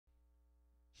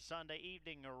Sunday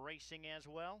evening racing as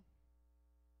well.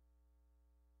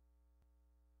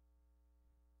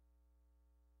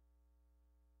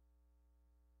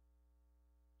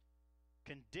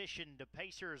 Conditioned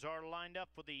pacers are lined up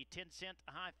for the 10-cent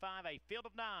high five, a field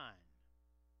of 9.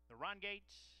 The run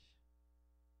gates.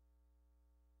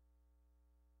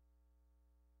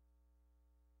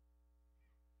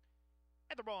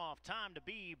 And they're off. Time to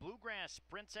be. Bluegrass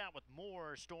sprints out with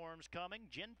more storms coming.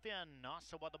 Gin Finn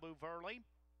also on the move early.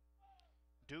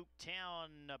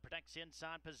 Duketown protects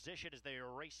inside position as they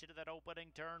race into that opening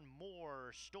turn.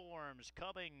 More storms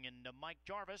coming, and Mike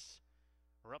Jarvis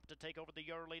are up to take over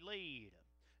the early lead.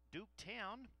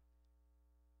 Duketown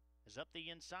is up the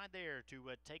inside there to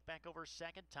take back over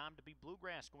second. Time to be.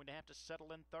 Bluegrass going to have to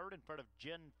settle in third in front of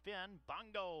Gin Finn.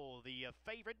 Bongo, the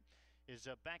favorite, is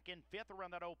back in fifth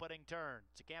around that opening turn.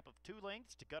 It's a gap of 2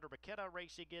 lengths to Gutter McKenna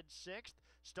racing in sixth.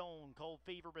 Stone Cold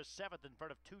Fever is seventh in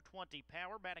front of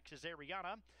 220Power. Maddox's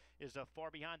Ariana is far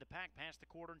behind the pack past the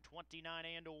quarter in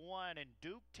 29-1. And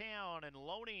Duketown and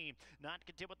Loney not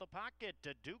content with the pocket.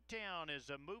 Duketown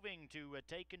is moving to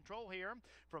take control here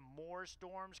from more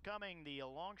storms coming. The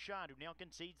long shot who now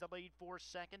concedes the lead for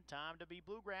second. Time to be.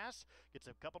 Bluegrass gets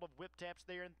a couple of whip taps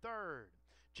there in third.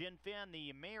 Gin Finn,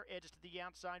 the mare, edges to the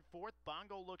outside fourth.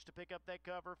 Bongo looks to pick up that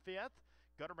cover fifth.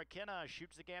 Gutter McKenna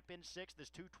shoots the gap in sixth.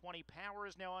 This 220Power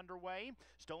is now underway.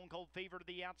 Stone Cold Fever to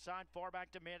the outside, far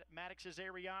back to Maddox's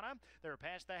Ariana. They're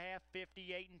past the half,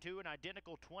 58-2, an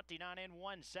identical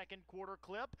 29-1 second quarter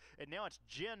clip. And now it's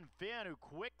Gin Finn who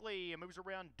quickly moves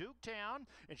around Duketown,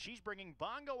 and she's bringing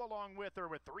Bongo along with her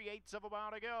with 3/8 of a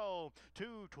mile to go.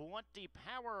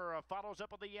 220Power follows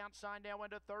up on the outside now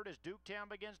into third as Duketown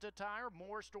begins to tire.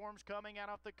 More storms coming out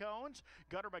off the cones.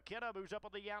 Gutter McKenna moves up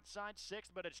on the outside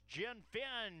sixth, but it's Gin Finn.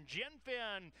 Gin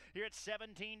Finn here at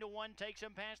 17-1 takes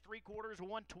him past 3/4,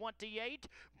 128.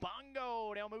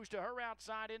 Bongo now moves to her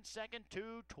outside in second.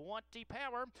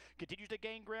 220Power continues to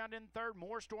gain ground in third.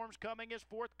 More storms coming as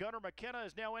fourth. Gutter McKenna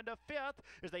is now into fifth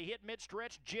as they hit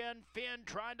mid-stretch. Gin Finn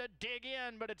trying to dig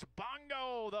in, but it's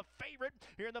Bongo, the favorite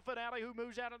here in the finale, who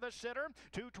moves out of the center.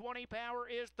 220Power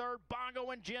is third.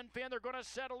 Bongo and Gin Finn, they're going to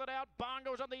settle it out.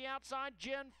 Bongo's on the outside.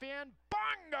 Gin Finn.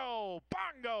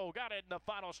 Bongo got it in the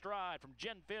final stride from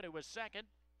Gin Finn, who was second.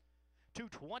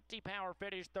 220Power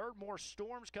finished third. More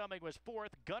storms coming was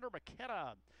fourth. Gutter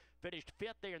McKenna finished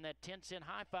fifth there in that 10-cent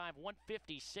high five,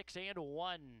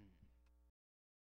 156-1.